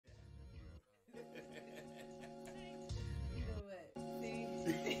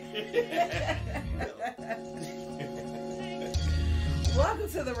Welcome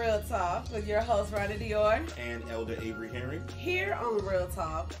to the Real Talk with your host, Ronnie Dior. And Elder Avery Herring. Here on Real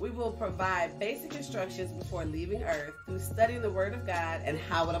Talk, we will provide basic instructions before leaving Earth through studying the Word of God and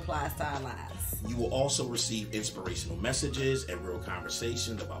how it applies to our lives. You will also receive inspirational messages and real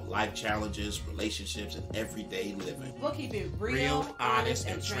conversations about life challenges, relationships, and everyday living. We'll keep it real, honest,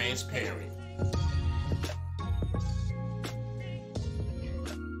 and transparent.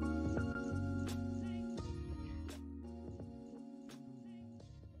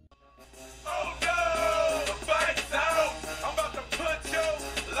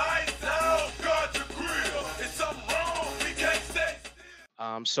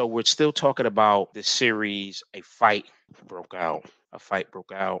 So we're still talking about the series, A Fight Broke Out. A Fight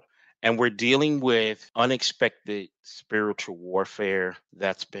Broke Out. And we're dealing with unexpected spiritual warfare.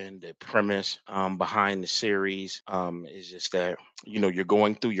 That's been the premise behind the series. Is just that, you're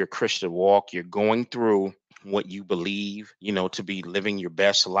going through your Christian walk. You're going through what you believe, to be living your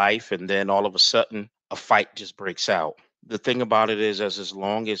best life. And then all of a sudden, a fight just breaks out. The thing about it is, as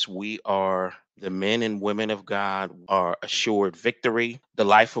long as we are the men and women of God are assured victory. The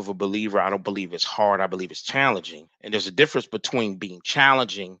life of a believer, I don't believe it's hard. I believe it's challenging. And there's a difference between being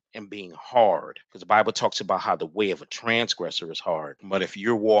challenging and being hard, because the Bible talks about how the way of a transgressor is hard. But if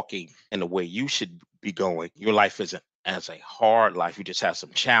you're walking in the way you should be going, your life isn't as a hard life. You just have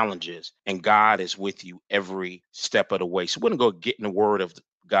some challenges, and God is with you every step of the way. So we're going to go get in the word of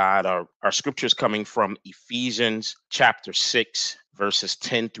God. Our scriptures coming from Ephesians chapter 6, verses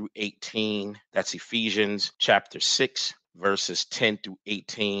 10 through 18. That's Ephesians chapter 6, verses 10 through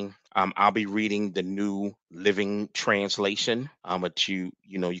 18. I'll be reading the New Living Translation. But you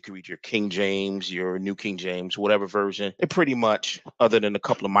can read your King James, your New King James, whatever version. It pretty much, other than a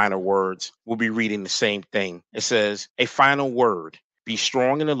couple of minor words, we'll be reading the same thing. It says, "A final word, be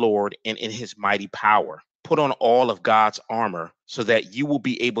strong in the Lord and in his mighty power. Put on all of God's armor so that you will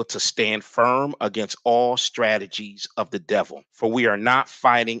be able to stand firm against all strategies of the devil. For we are not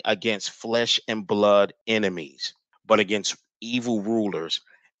fighting against flesh and blood enemies, but against evil rulers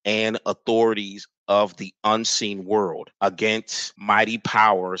and authorities of the unseen world, against mighty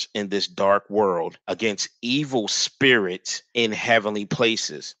powers in this dark world, against evil spirits in heavenly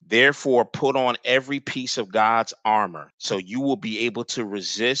places. Therefore, put on every piece of God's armor so you will be able to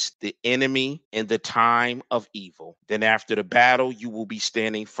resist the enemy in the time of evil. Then after the battle, you will be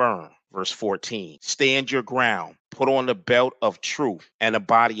standing firm." Verse 14, "Stand your ground, put on the belt of truth and a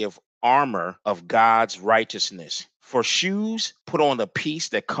body of armor of God's righteousness. For shoes, put on the peace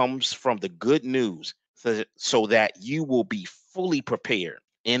that comes from the good news, so that you will be fully prepared.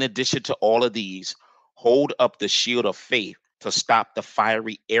 In addition to all of these, hold up the shield of faith to stop the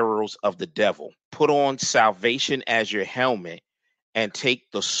fiery arrows of the devil. Put on salvation as your helmet and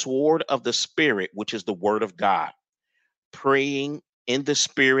take the sword of the Spirit, which is the word of God, praying in the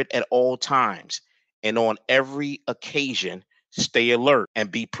Spirit at all times, and on every occasion stay alert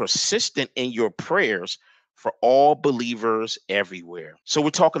and be persistent in your prayers for all believers everywhere." So we're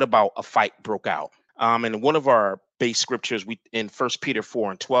talking about a fight broke out. And one of our base scriptures, we in 1 Peter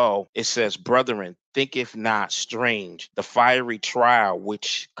 4:12, it says, "Brethren, thinketh not strange the fiery trial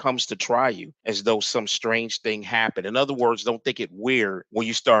which comes to try you, as though some strange thing happened." In other words, don't think it weird when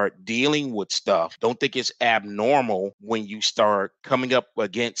you start dealing with stuff. Don't think it's abnormal when you start coming up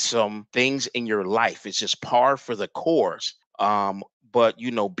against some things in your life. It's just par for the course. But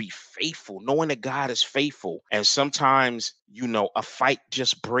be faithful, knowing that God is faithful. And sometimes, a fight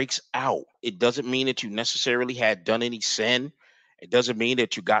just breaks out. It doesn't mean that you necessarily had done any sin. It doesn't mean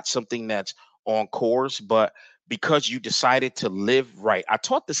that you got something that's on course, but because you decided to live right. I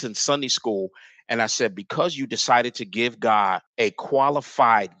taught this in Sunday school, and I said, because you decided to give God a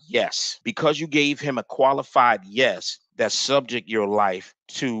qualified yes, because you gave him a qualified yes, that subject your life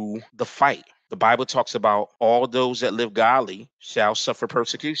to the fight. The Bible talks about all those that live godly shall suffer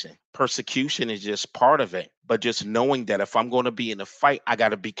persecution. Persecution is just part of it. But just knowing that if I'm going to be in a fight, I got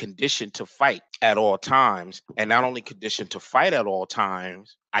to be conditioned to fight at all times. And not only conditioned to fight at all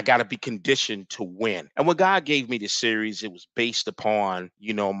times, I got to be conditioned to win. And when God gave me this series, it was based upon,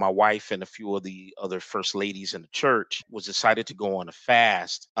 my wife and a few of the other first ladies in the church was decided to go on a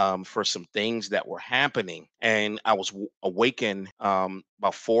fast for some things that were happening. And I was awakened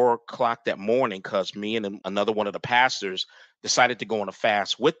about 4 o'clock that morning because me and another one of the pastors decided to go on a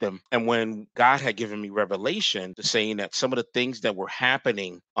fast with them. And when God had given me revelation to saying that some of the things that were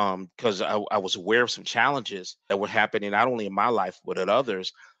happening, because I was aware of some challenges that were happening, not only in my life, but at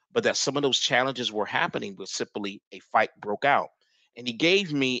others, but that some of those challenges were happening, but simply a fight broke out. And he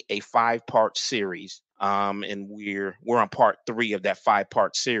gave me a 5-part series. And we're on part 3 of that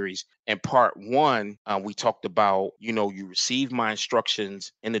 5-part series. And part 1, we talked about, you receive my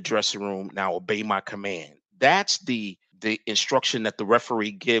instructions in the dressing room. Now obey my command. That's the instruction that the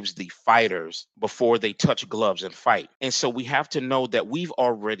referee gives the fighters before they touch gloves and fight. And so we have to know that we've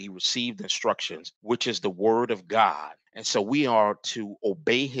already received instructions, which is the word of God. And so we are to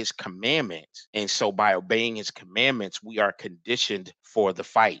obey his commandments. And so by obeying his commandments, we are conditioned for the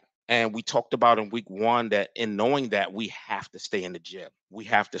fight. And we talked about in week 1 that in knowing that we have to stay in the gym. We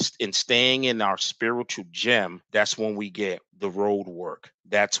have to, in staying in our spiritual gym, that's when we get the road work.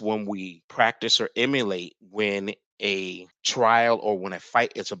 That's when we practice or emulate when a trial or when a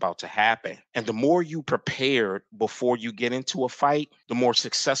fight is about to happen. And the more you prepare before you get into a fight, the more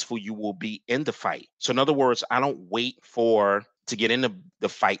successful you will be in the fight. So in other words, I don't wait to get into the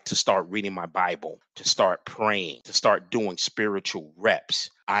fight to start reading my Bible, to start praying, to start doing spiritual reps.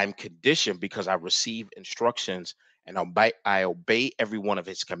 I'm conditioned because I receive instructions and I obey every one of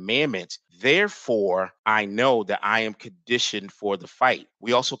his commandments. Therefore, I know that I am conditioned for the fight.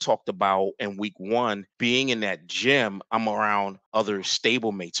 We also talked about in week 1, being in that gym, I'm around other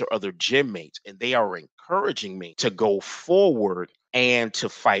stablemates or other gym mates, and they are encouraging me to go forward and to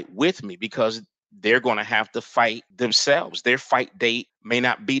fight with me because they're going to have to fight themselves. Their fight date may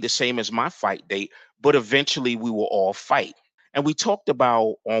not be the same as my fight date, but eventually we will all fight. And we talked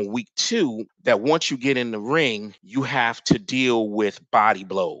about on week 2 that once you get in the ring, you have to deal with body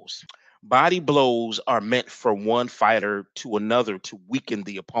blows. Body blows are meant for one fighter to another to weaken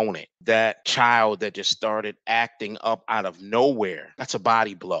the opponent. That child that just started acting up out of nowhere, that's a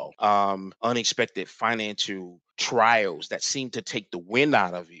body blow. Unexpected financial trials that seem to take the wind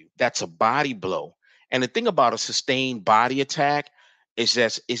out of you, that's a body blow. And the thing about a sustained body attack is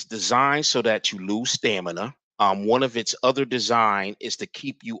that it's designed so that you lose stamina. One of its other design is to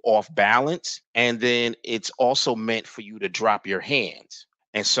keep you off balance. And then it's also meant for you to drop your hands.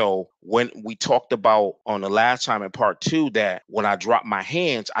 And so when we talked about on the last time in part 2 that when I drop my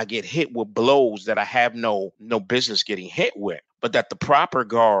hands, I get hit with blows that I have no business getting hit with, but that the proper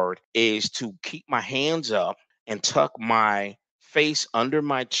guard is to keep my hands up and tuck my face under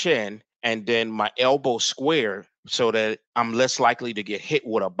my chin and then my elbow square so that I'm less likely to get hit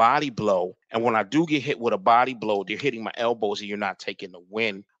with a body blow. And when I do get hit with a body blow, they're hitting my elbows and you're not taking the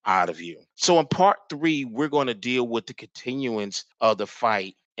wind out of you. So in part 3, we're going to deal with the continuance of the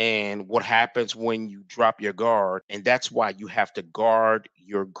fight and what happens when you drop your guard. And that's why you have to guard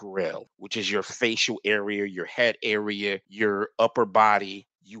your grill, which is your facial area, your head area, your upper body.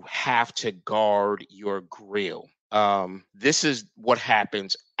 You have to guard your grill. This is what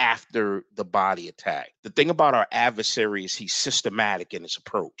happens after the body attack. The thing about our adversary is he's systematic in his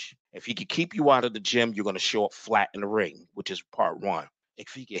approach. If he can keep you out of the gym, you're going to show up flat in the ring, which is part 1. If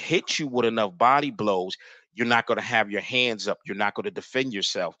he can hit you with enough body blows, you're not going to have your hands up. You're not going to defend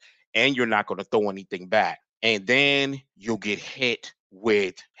yourself, and you're not going to throw anything back. And then you'll get hit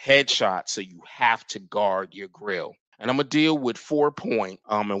with headshots, so you have to guard your grill. And I'm going to deal with 4 points.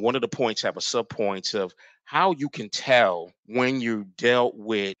 And one of the points have a sub points of how you can tell when you dealt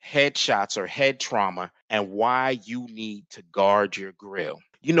with headshots or head trauma and why you need to guard your grill.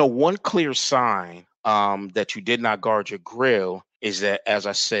 One clear sign that you did not guard your grill is that, as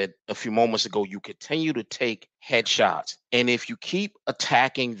I said a few moments ago, you continue to take headshots. And if you keep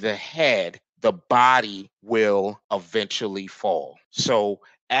attacking the head, the body will eventually fall. So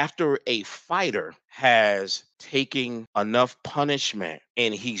after a fighter has taken enough punishment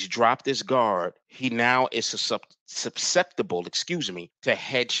and he's dropped his guard, he now is susceptible, to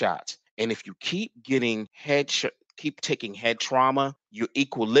headshots. And if you keep getting keep taking head trauma, your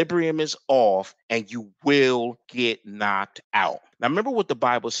equilibrium is off and you will get knocked out. Now, remember what the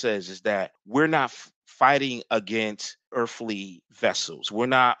Bible says is that we're not fighting against earthly vessels. We're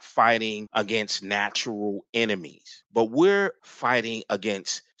not fighting against natural enemies, but we're fighting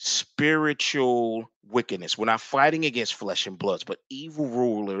against spiritual wickedness. We're not fighting against flesh and bloods, but evil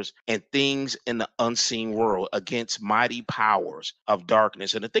rulers and things in the unseen world, against mighty powers of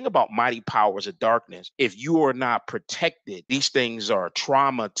darkness. And the thing about mighty powers of darkness, if you are not protected, these things are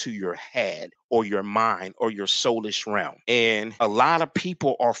trauma to your head or your mind or your soulish realm. And a lot of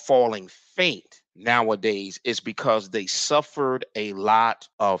people are falling faint nowadays is because they suffered a lot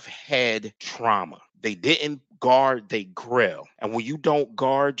of head trauma. They didn't guard their grill. And when you don't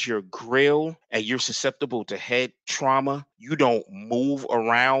guard your grill and you're susceptible to head trauma, you don't move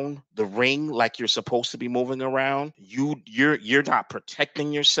around the ring like you're supposed to be moving around. You're not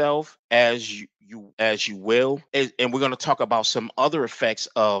protecting yourself as you will. And we're going to talk about some other effects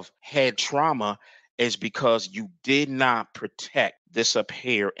of head trauma is because you did not protect this up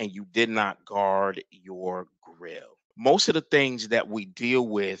here and you did not guard your grill. Most of the things that we deal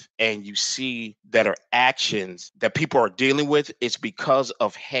with and you see that are actions that people are dealing with, it's because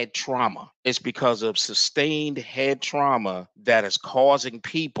of head trauma. It's because of sustained head trauma that is causing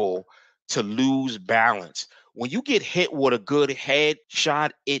people to lose balance. When you get hit with a good head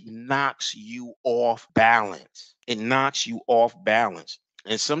shot, it knocks you off balance. It knocks you off balance.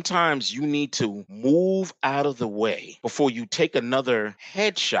 And sometimes you need to move out of the way before you take another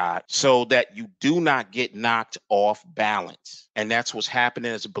headshot so that you do not get knocked off balance. And that's what's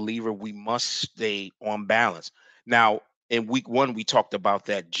happening as a believer. We must stay on balance. Now, in week one, we talked about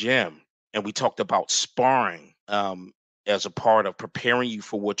that gym and we talked about sparring as a part of preparing you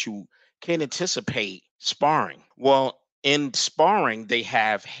for what you can anticipate sparring. Well, in sparring, they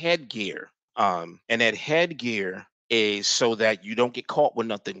have headgear. And that headgear is so that you don't get caught with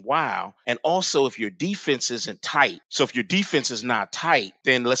nothing wild. And also, if your defense isn't tight, so if your defense is not tight,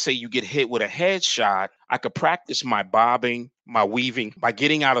 then let's say you get hit with a headshot, I could practice my bobbing, my weaving by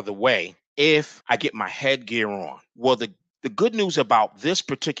getting out of the way if I get my headgear on. Well, the good news about this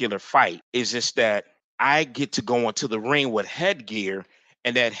particular fight is just that I get to go into the ring with headgear,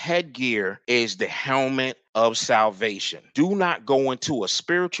 and that headgear is the helmet of salvation. Do not go into a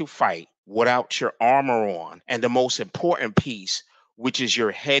spiritual fight without your armor on. And the most important piece, which is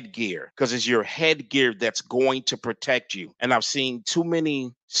your headgear, because it's your headgear that's going to protect you. And I've seen too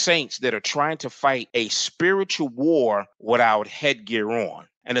many saints that are trying to fight a spiritual war without headgear on.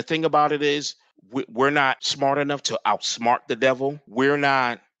 And the thing about it is, we're not smart enough to outsmart the devil. We're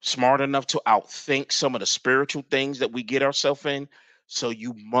not smart enough to outthink some of the spiritual things that we get ourselves in. So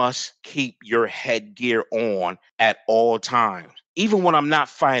you must keep your headgear on at all times. Even when I'm not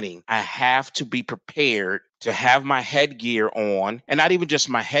fighting, I have to be prepared to have my headgear on, and not even just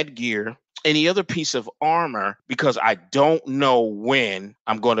my headgear, any other piece of armor, because I don't know when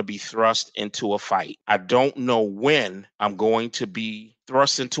I'm going to be thrust into a fight. I don't know when I'm going to be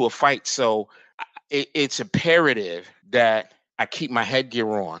thrust into a fight. So it's imperative that I keep my headgear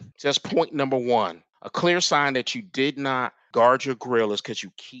on. So that's point number one. A clear sign that you did not guard your grill is because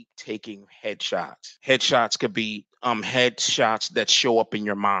you keep taking headshots. Headshots could be headshots that show up in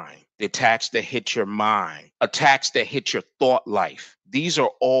your mind, the attacks that hit your mind, attacks that hit your thought life. These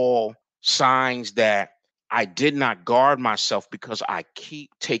are all signs that I did not guard myself because I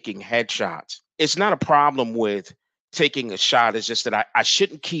keep taking headshots. It's not a problem with taking a shot. It's just that I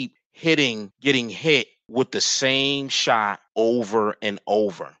shouldn't keep getting hit with the same shot over and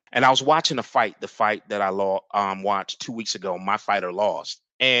over. And I was watching the fight that I watched 2 weeks ago. My fighter lost.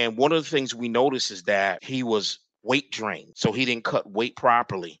 And one of the things we noticed is that he was weight drained. So he didn't cut weight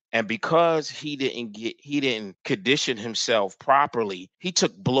properly. And because he didn't condition himself properly, he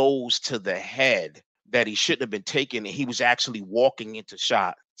took blows to the head that he shouldn't have been taking. And he was actually walking into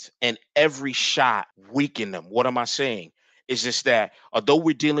shots. And every shot weakened him. What am I saying? It's just that although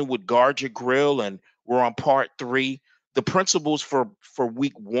we're dealing with guard your grill and we're on part 3, the principles for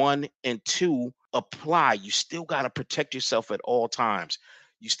week 1 and 2 apply. You still got to protect yourself at all times.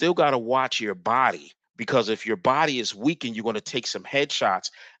 You still got to watch your body, because if your body is weakened, you're going to take some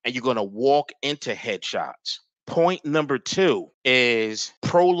headshots and you're going to walk into headshots. Point number 2 is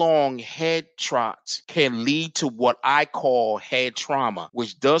prolonged head shots can lead to what I call head trauma,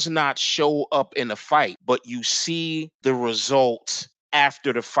 which does not show up in a fight, but you see the results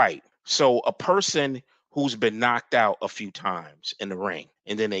after the fight. So a person who's been knocked out a few times in the ring,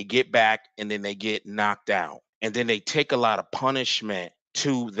 and then they get back and then they get knocked out, and then they take a lot of punishment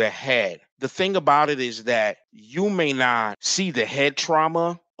to the head. The thing about it is that you may not see the head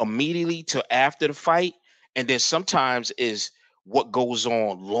trauma immediately to after the fight. And then sometimes is what goes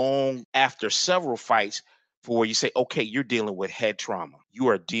on long after several fights, for where you say, okay, you're dealing with head trauma. You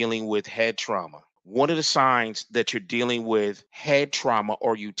are dealing with head trauma. One of the signs that you're dealing with head trauma,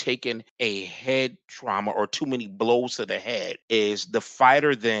 or you taking a head trauma or too many blows to the head, is the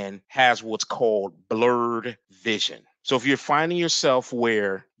fighter then has what's called blurred vision. So if you're finding yourself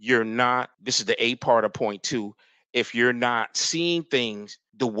where you're not, this is the A part of point 2, if you're not seeing things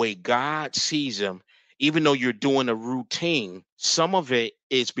the way God sees them, even though you're doing a routine, some of it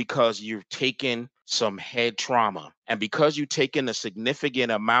is because you've taken some head trauma. And because you've taken a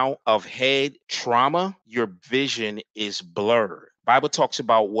significant amount of head trauma, your vision is blurred. Bible talks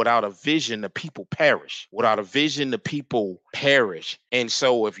about without a vision, the people perish. Without a vision, the people perish. And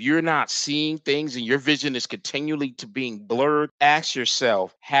so if you're not seeing things and your vision is continually to being blurred, ask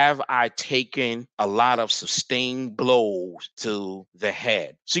yourself, have I taken a lot of sustained blows to the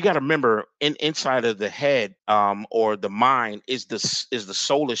head? So you got to remember, inside of the head, or the mind is the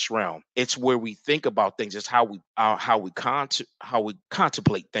soulish realm. It's where we think about things. It's how we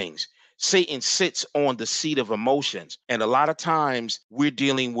contemplate things. Satan sits on the seat of emotions. And a lot of times we're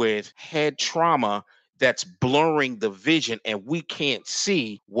dealing with head trauma that's blurring the vision, and we can't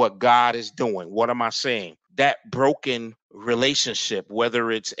see what God is doing. What am I saying? That broken relationship, whether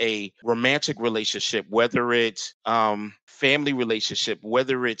it's a romantic relationship, whether it's family relationship,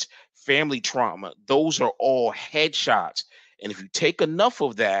 whether it's family trauma, those are all headshots. And if you take enough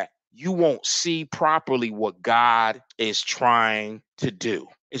of that, you won't see properly what God is trying to do.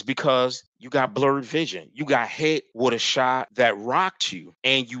 It's because you got blurred vision. You got hit with a shot that rocked you,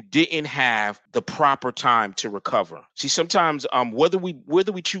 and you didn't have the proper time to recover. See, sometimes whether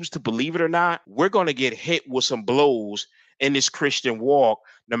we choose to believe it or not, we're going to get hit with some blows in this Christian walk,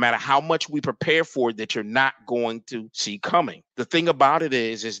 no matter how much we prepare for it, that you're not going to see coming. The thing about it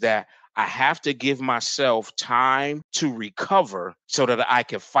is that I have to give myself time to recover so that I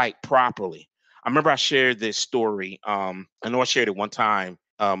can fight properly. I remember I shared this story. I know I shared it one time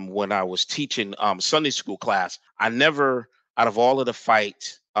when I was teaching Sunday school class. I never, out of all of the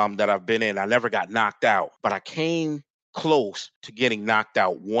fights that I've been in, I never got knocked out, but I came close to getting knocked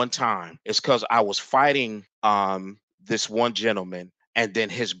out one time. It's because I was fighting this one gentleman, and then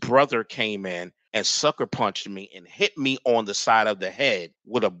his brother came in and sucker punched me and hit me on the side of the head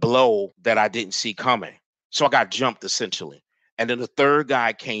with a blow that I didn't see coming. So I got jumped essentially. And then the third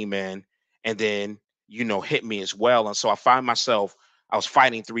guy came in and then, hit me as well. And so I was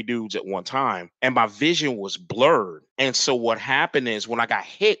fighting three dudes at one time, and my vision was blurred. And so what happened is, when I got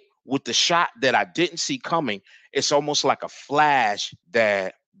hit with the shot that I didn't see coming, it's almost like a flash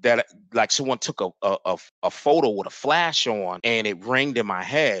that like someone took a photo with a flash on, and it rang in my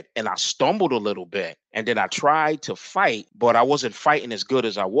head, and I stumbled a little bit, and then I tried to fight, but I wasn't fighting as good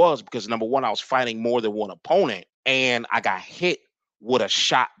as I was, because number one, I was fighting more than one opponent, and I got hit with a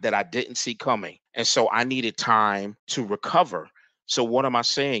shot that I didn't see coming. And so I needed time to recover. So what am I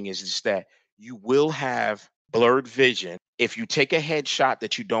saying is that you will have blurred vision if you take a headshot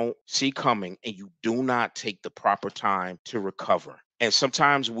that you don't see coming and you do not take the proper time to recover. And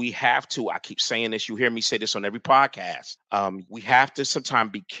sometimes we have to, I keep saying this, you hear me say this on every podcast. We have to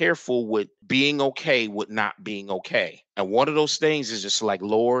sometimes be careful with being okay with not being okay. And one of those things is just like,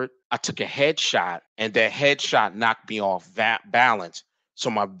 Lord, I took a headshot, and that headshot knocked me off balance.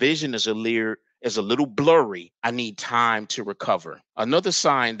 So my vision is a little blurry. I need time to recover. Another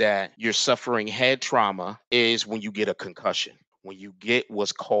sign that you're suffering head trauma is when you get a concussion. When you get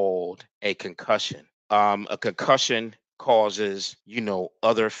what's called a concussion. A concussion causes,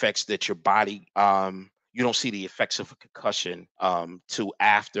 other effects that your body, you don't see the effects of a concussion till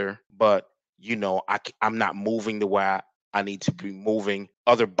after, but I'm not moving the way I need to be moving.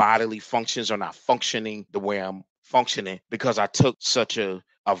 Other bodily functions are not functioning the way I'm functioning, because I took such a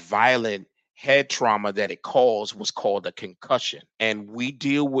violent head trauma that it caused was called a concussion. And we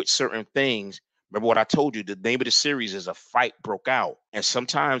deal with certain things. Remember what I told you, the name of the series is A Fight Broke Out. And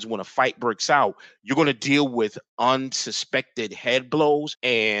sometimes when a fight breaks out, you're going to deal with unsuspected head blows.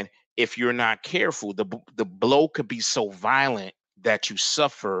 And if you're not careful, the blow could be so violent that you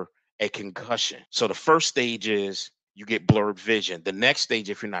suffer a concussion. So the first stage is you get blurred vision. The next stage,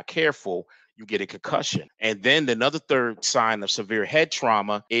 if you're not careful, you get a concussion. And then another third sign of severe head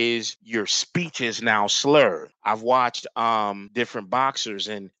trauma is your speech is now slurred. I've watched different boxers,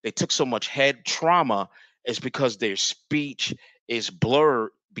 and they took so much head trauma, it's because their speech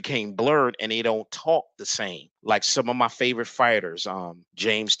became blurred, and they don't talk the same. Like some of my favorite fighters,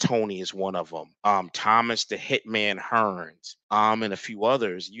 James Toney is one of them, Thomas the Hitman Hearns, and a few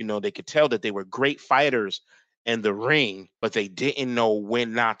others. They could tell that they were great fighters in the ring, but they didn't know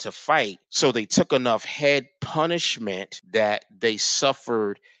when not to fight. So they took enough head punishment that they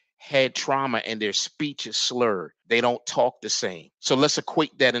suffered head trauma, and their speech is slurred. They don't talk the same. So let's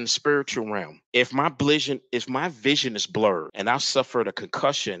equate that in the spiritual realm. If my vision is blurred, and I suffered a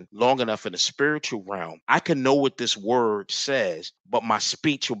concussion long enough in the spiritual realm, I can know what this word says, but my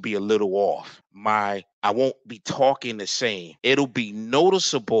speech will be a little off. I won't be talking the same. It'll be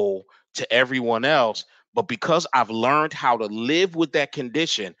noticeable to everyone else, but because I've learned how to live with that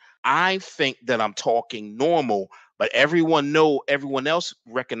condition, I think that I'm talking normal, but everyone else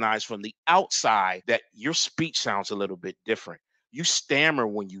recognize from the outside that your speech sounds a little bit different. You stammer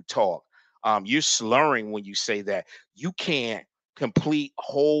when you talk. You're slurring when you say that. You can't complete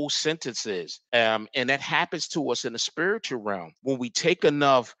whole sentences. And that happens to us in the spiritual realm. When we take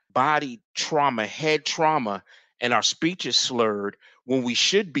enough body trauma, head trauma, and our speech is slurred, when we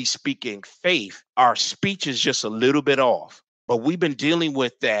should be speaking faith, our speech is just a little bit off. But we've been dealing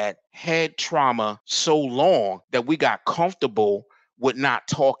with that head trauma so long that we got comfortable with not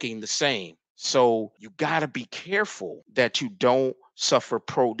talking the same. So you got to be careful that you don't suffer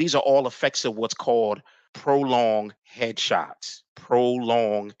these are all effects of what's called prolonged headshots,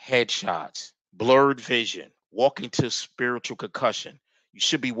 blurred vision, walking to spiritual concussion. You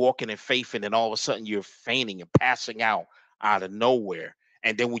should be walking in faith, and then all of a sudden you're fainting and passing out of nowhere.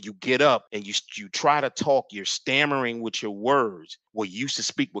 And then when you get up and you try to talk, you're stammering with your words. Well, you used to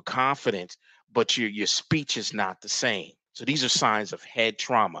speak with confidence, but your speech is not the same. So these are signs of head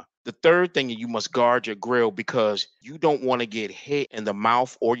trauma. The third thing, you must guard your grill because you don't want to get hit in the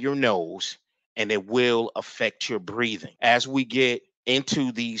mouth or your nose, and it will affect your breathing. As we get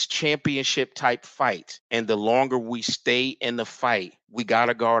into these championship type fights, and the longer we stay in the fight, we got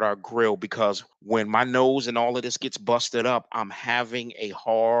to guard our grill, because when my nose and all of this gets busted up, I'm having a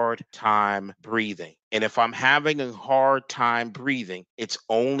hard time breathing. And if I'm having a hard time breathing, it's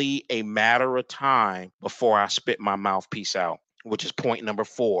only a matter of time before I spit my mouthpiece out, which is point number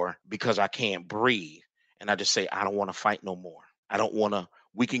 4, because I can't breathe. And I just say, I don't want to fight no more. I don't want to.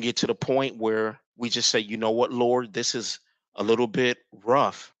 We can get to the point where we just say, you know what, Lord, this is a little bit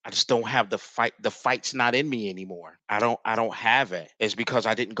rough. I just don't have the fight. The fight's not in me anymore. I don't have it. It's because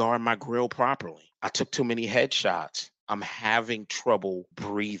I didn't guard my grill properly. I took too many headshots. I'm having trouble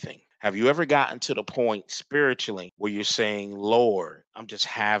breathing. Have you ever gotten to the point spiritually where you're saying, Lord, I'm just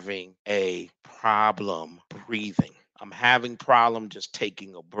having a problem breathing. I'm having problem just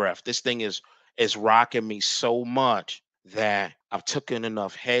taking a breath. This thing is rocking me so much that I've taken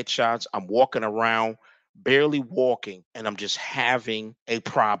enough headshots. I'm walking around, barely walking, and I'm just having a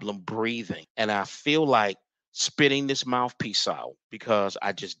problem breathing. And I feel like spitting this mouthpiece out because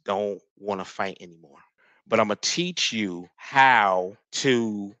I just don't want to fight anymore. But I'm going to teach you how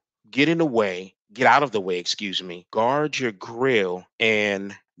to get out of the way, guard your grill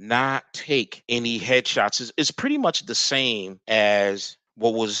and not take any headshots. It's pretty much the same as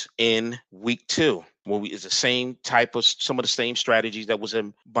what was in week 2. It's the same type of some of the same strategies that was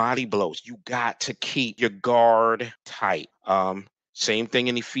in body blows. You got to keep your guard tight. Same thing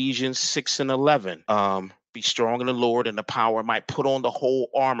in Ephesians 6:11. Be strong in the Lord and the power might. Put on the whole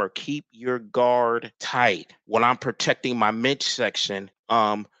armor. Keep your guard tight. When I'm protecting my midsection,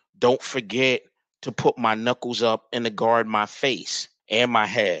 don't forget to put my knuckles up and to guard my face and my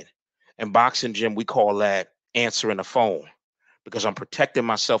head. In boxing gym, we call that answering the phone, because I'm protecting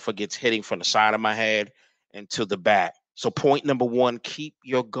myself against hitting from the side of my head and to the back. So point number 1, keep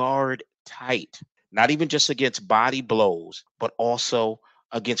your guard tight, not even just against body blows, but also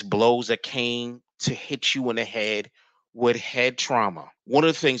against blows that came to hit you in the head with head trauma. One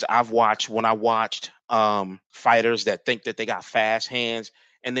of the things I've watched when I watched fighters that think that they got fast hands,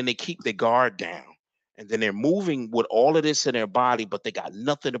 and then they keep their guard down, and then they're moving with all of this in their body, but they got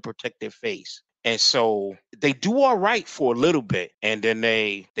nothing to protect their face. And so they do all right for a little bit, and then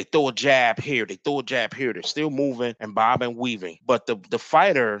they throw a jab here, they're still moving and bobbing, weaving. But the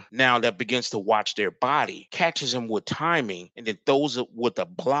fighter now that begins to watch their body catches them with timing, and then throws it with a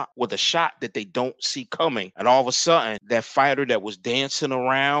block, with a shot that they don't see coming. And all of a sudden, that fighter that was dancing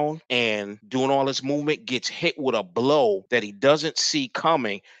around and doing all this movement gets hit with a blow that he doesn't see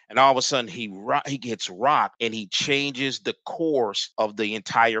coming. And all of a sudden, he gets rocked, and he changes the course of the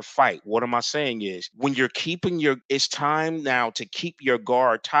entire fight. What am I saying is, when you're it's time now to keep your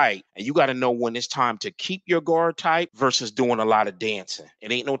guard tight. And you got to know when it's time to keep your guard tight versus doing a lot of dancing.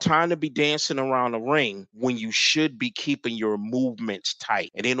 It ain't no time to be dancing around the ring when you should be keeping your movements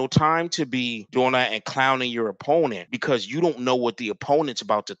tight. It ain't no time to be doing that and clowning your opponent, because you don't know what the opponent's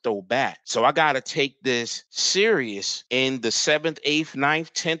about to throw back. So I got to take this serious in the 7th, 8th,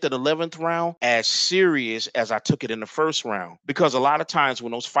 9th, 10th, and 11th round, as serious as I took it in the first round. Because a lot of times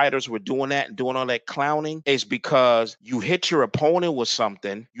when those fighters were doing that and doing all that clowning, is because you hit your opponent with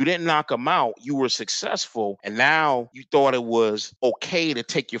something, you didn't knock them out, you were successful, and now you thought it was okay to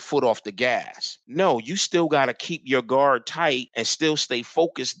take your foot off the gas. No, you still got to keep your guard tight and still stay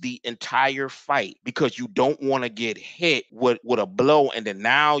focused the entire fight, because you don't want to get hit with a blow, and then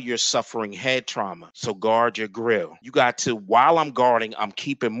now you're suffering head trauma. So guard your grill. You got to, while I'm guarding, I'm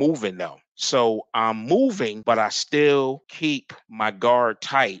keeping moving though. So I'm moving, but I still keep my guard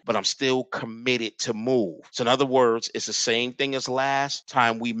tight, but I'm still committed to move. So in other words, it's the same thing as last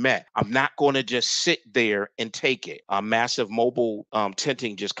time we met. I'm not going to just sit there and take it. A massive mobile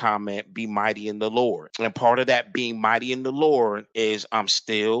tenting just comment, be mighty in the Lord. And part of that being mighty in the Lord is I'm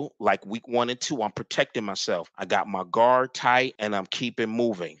still like week 1 and 2, I'm protecting myself. I got my guard tight and I'm keeping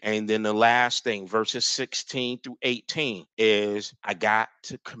moving. And then the last thing, verses 16 through 18, is I got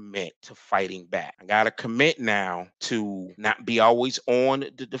to commit to fighting back. I got to commit now to not be always on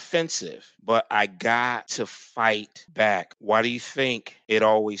the defensive, but I got to fight back. Why do you think it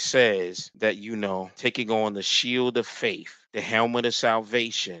always says that, taking on the shield of faith, the helmet of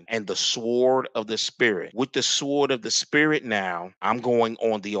salvation, and the sword of the Spirit? With the sword of the Spirit now, I'm going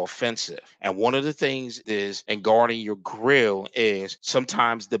on the offensive. And one of the things is, in guarding your grill, is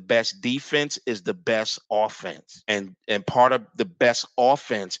sometimes the best defense is the best offense. And part of the best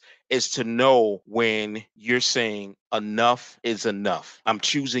offense is to know when you're saying enough is enough. I'm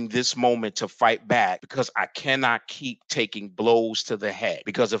choosing this moment to fight back because I cannot keep taking blows to the head.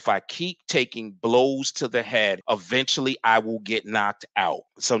 Because if I keep taking blows to the head, eventually I will get knocked out.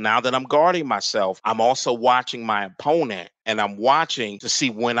 So now that I'm guarding myself, I'm also watching my opponent, and I'm watching to see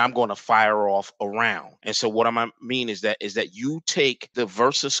when I'm going to fire off a round. And so what I mean is that you take the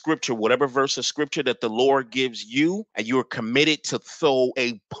verse of scripture, whatever verse of scripture that the Lord gives you, and you're committed to throw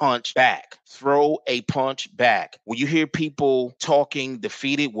a punch back. Throw a punch back. When you hear people talking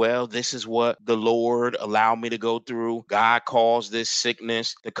defeated, well, this is what the Lord allowed me to go through. God caused this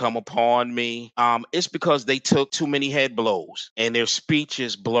sickness to come upon me. It's because they took too many head blows and their speech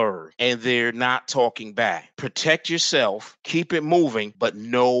is blurred and they're not talking back. Protect yourself, keep it moving, but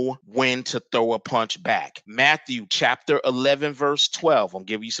know when to throw a punch back. Matthew chapter 11, verse 12. I'll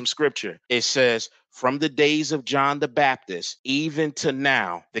give you some scripture. It says, from the days of John the Baptist, even to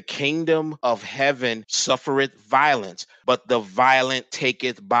now, the kingdom of heaven suffereth violence, but the violent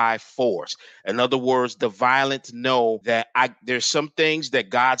taketh by force. In other words, the violent know that there's some things that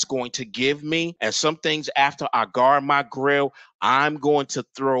God's going to give me, and some things after I guard my grill, I'm going to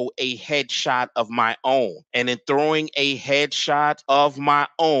throw a headshot of my own. And in throwing a headshot of my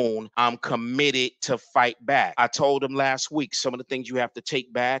own, I'm committed to fight back. I told him last week, some of the things you have to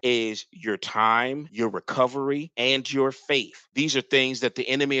take back is your time, your recovery, and your faith. These are things that the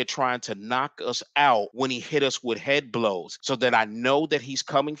enemy are trying to knock us out when he hit us with head blows. So that I know that he's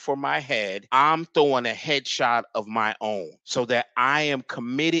coming for my head, I'm throwing a headshot of my own so that I am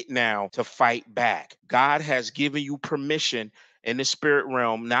committed now to fight back. God has given you permission in the spirit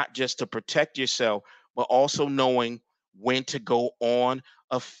realm, not just to protect yourself, but also knowing when to go on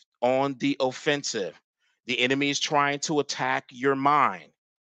the offensive. The enemy is trying to attack your mind.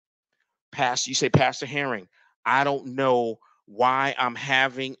 You say, Pastor Herring, I don't know why I'm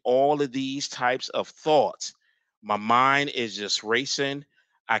having all of these types of thoughts. My mind is just racing.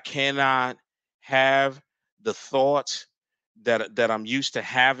 I cannot have the thoughts that I'm used to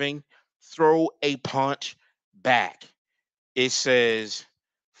having. Throw a punch back. It says,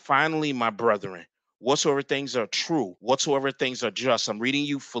 finally, my brethren, whatsoever things are true, whatsoever things are just. I'm reading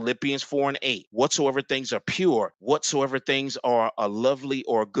you Philippians 4:8. Whatsoever things are pure, whatsoever things are a lovely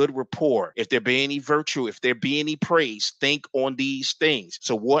or a good rapport, if there be any virtue, if there be any praise, think on these things.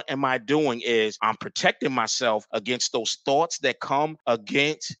 So what am I doing is I'm protecting myself against those thoughts that come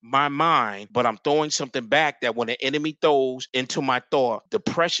against my mind, but I'm throwing something back that when the enemy throws into my thought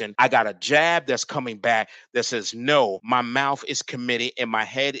depression, I got a jab that's coming back that says, no, my mouth is committed and my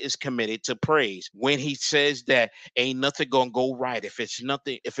head is committed to praise. When he says that ain't nothing gonna go right, if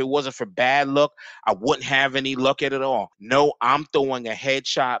it wasn't for bad luck, I wouldn't have any luck at all. No, I'm throwing a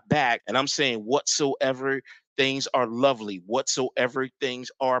headshot back and I'm saying whatsoever things are lovely, whatsoever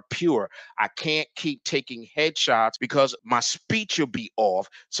things are pure. I can't keep taking headshots because my speech will be off.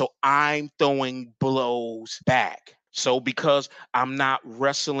 So I'm throwing blows back. So because I'm not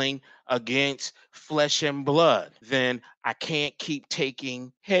wrestling against flesh and blood, then I can't keep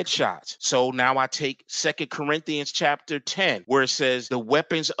taking headshots. So now I take 2 Corinthians chapter 10, where it says, the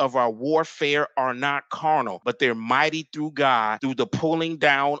weapons of our warfare are not carnal, but they're mighty through God, through the pulling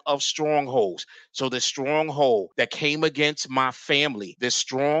down of strongholds. So the stronghold that came against my family, the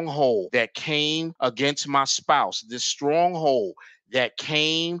stronghold that came against my spouse, the stronghold that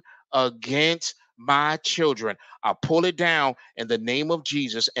came against my children, I pull it down in the name of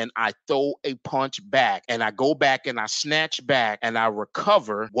Jesus and I throw a punch back and I go back and I snatch back and I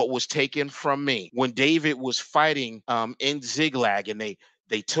recover what was taken from me. When David was fighting in Ziklag and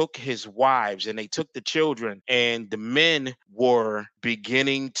they took his wives and they took the children, and the men were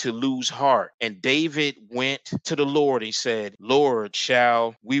beginning to lose heart. And David went to the Lord. He said, Lord,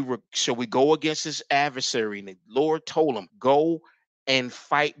 shall we go against this adversary? And the Lord told him, go and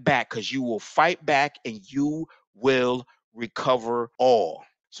fight back, because you will fight back and you will recover all.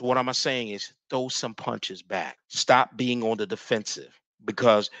 So what I'm saying is throw some punches back. Stop being on the defensive,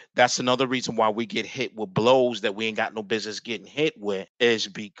 because that's another reason why we get hit with blows that we ain't got no business getting hit with, is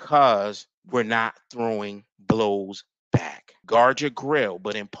because we're not throwing blows back. Guard your grill,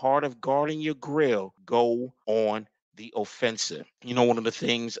 but in part of guarding your grill, go on the offensive. You know, one of the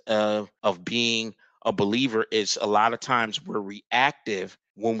things of being a believer is a lot of times we're reactive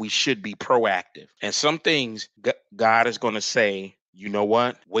when we should be proactive. And some things God is going to say, you know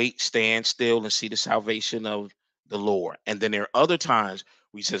what? Wait, stand still and see the salvation of the Lord. And then there are other times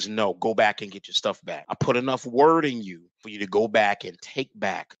where he says, no, go back and get your stuff back. I put enough word in you for you to go back and take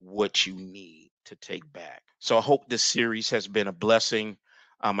back what you need to take back. So I hope this series has been a blessing.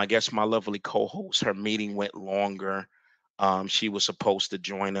 I guess my lovely co-host, her meeting went longer. She was supposed to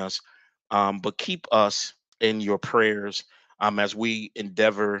join us. But keep us in your prayers as we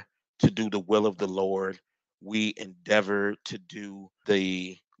endeavor to do the will of the Lord. We endeavor to do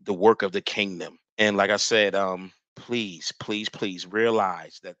the work of the kingdom. And like I said, please, please, please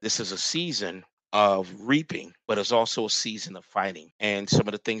realize that this is a season of reaping, but it's also a season of fighting. And some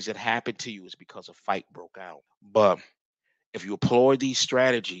of the things that happened to you is because a fight broke out. But if you employ these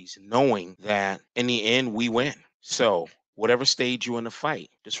strategies, knowing that in the end we win. So whatever stage you're in the fight,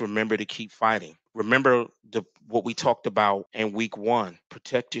 just remember to keep fighting. Remember what we talked about in week 1.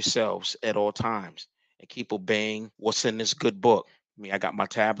 Protect yourselves at all times and keep obeying what's in this good book. I got my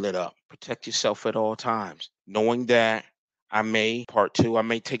tablet up. Protect yourself at all times, knowing that I may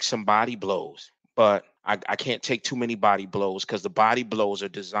take some body blows, but I can't take too many body blows, because the body blows are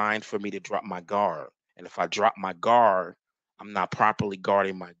designed for me to drop my guard. And if I drop my guard, I'm not properly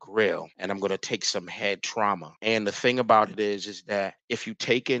guarding my grill, and I'm going to take some head trauma. And the thing about it is that if you've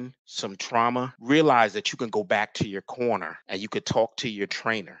taken some trauma, realize that you can go back to your corner and you could talk to your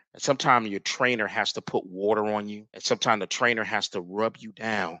trainer. And sometimes your trainer has to put water on you, and sometimes the trainer has to rub you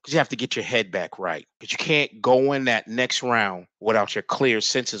down, because you have to get your head back right. Because you can't go in that next round without your clear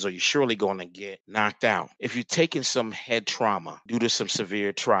senses, or you're surely going to get knocked out. If you're taking some head trauma due to some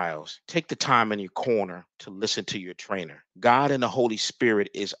severe trials, take the time in your corner to listen to your trainer. God and the Holy Spirit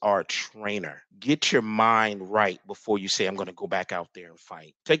is our trainer. Get your mind right before you say, I'm going to go back out there and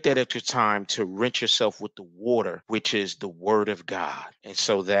fight. Take that extra time to rinse yourself with the water, which is the word of God. And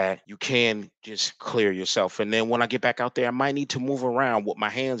so that you can just clear yourself. And then when I get back out there, I might need to move around with my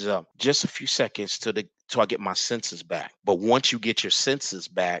hands up just a few seconds till I get my senses back. But once you get your senses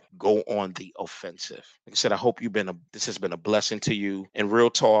back, go on the offensive. Like I said, I hope this has been a blessing to you. And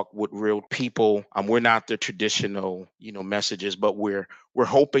real talk with real people. We're not the traditional, messages, but we're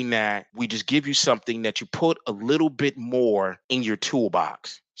hoping that we just give you something that you put a little bit more in your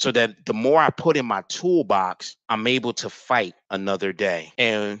toolbox, so that the more I put in my toolbox, I'm able to fight another day.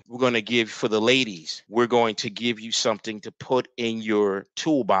 And we're going to we're going to give you something to put in your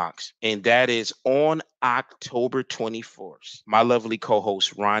toolbox. And that is on October 24th. My lovely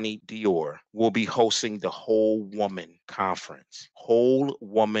co-host, Ronnie Dior, will be hosting the Whole Woman Conference. Whole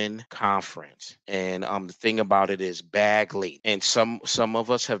Woman Conference. And the thing about it is bag late. And some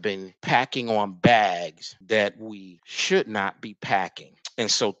of us have been packing on bags that we should not be packing. And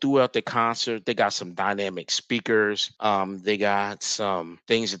so throughout the concert, they got some dynamic speakers. They got some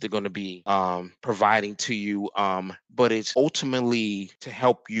things that they're going to be providing to you. But it's ultimately to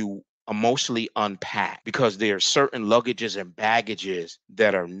help you emotionally unpack, because there are certain luggages and baggages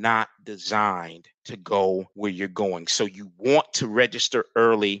that are not designed to go where you're going. So you want to register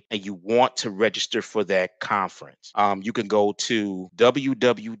early, and you want to register for that conference. You can go to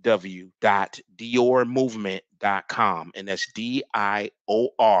www.diormovement.com, and that's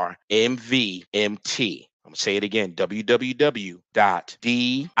DIORMVMT. I'm going to say it again,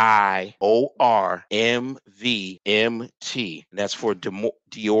 www.diormvmt. And that's for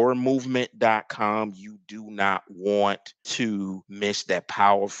diormovement.com. You do not want to miss that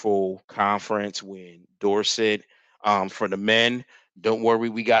powerful conference when Dorset. For the men, don't worry,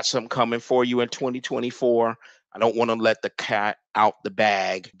 we got something coming for you in 2024. I don't want to let the cat out the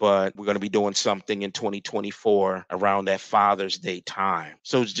bag, but we're going to be doing something in 2024 around that Father's Day time.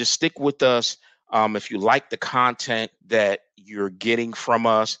 So just stick with us. If you like the content that you're getting from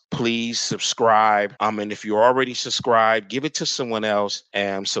us, please subscribe. And if you're already subscribed, give it to someone else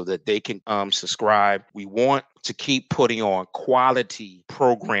so that they can subscribe. We want to keep putting on quality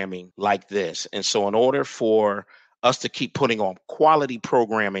programming like this. And so in order for us to keep putting on quality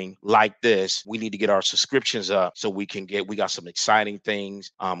programming like this, we need to get our subscriptions up so we got some exciting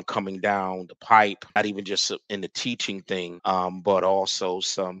things coming down the pipe, not even just in the teaching thing, but also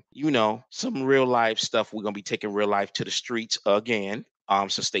some real life stuff. We're gonna be taking real life to the streets again.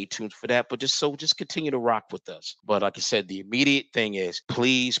 So stay tuned for that. But just continue to rock with us. But like I said, the immediate thing is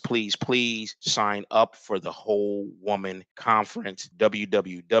please, please, please sign up for the Whole Woman Conference,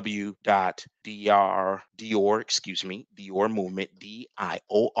 Dior Movement,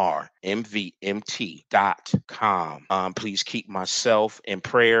 DIORMVMT.com. Please keep myself in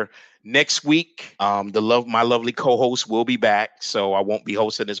prayer. Next week, my lovely co-host will be back, so I won't be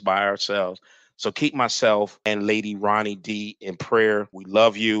hosting this by ourselves. So keep myself and Lady Ronnie D in prayer. We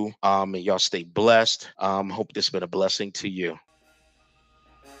love you. And y'all stay blessed. Hope this has been a blessing to you.